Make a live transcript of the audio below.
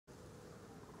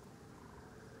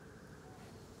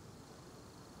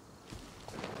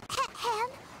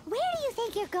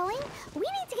think you're going? We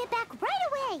need to get back right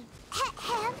away.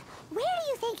 Ahem. Where do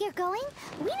you think you're going?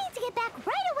 We need to get back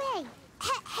right away.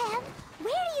 Ahem.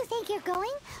 Where do you think you're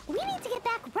going? We need to get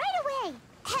back right away.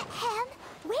 Ahem.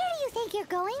 Where do you think you're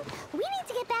going? We need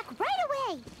to get back right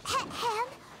away. Ahem.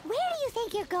 Where do you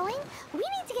think you're going? We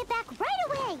need to get back right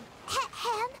away.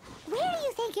 Ahem. Where do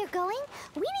you think you're going?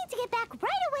 We need to get back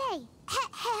right away.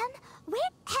 Ahem.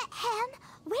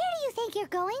 Where do you think you're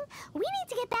going? We need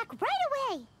to get back right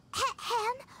away.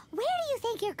 Ahem. Where do you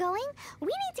think you're going? We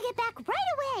need to get back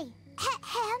right away.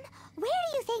 Ahem. Where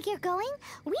do you think you're going?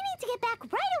 We need to get back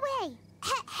right away.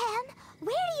 Ahem.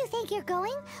 Where do you think you're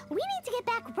going? We need to get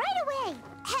back right away.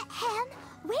 Ahem.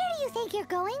 Where do you think you're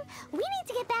going? We need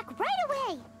to get back right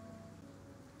away.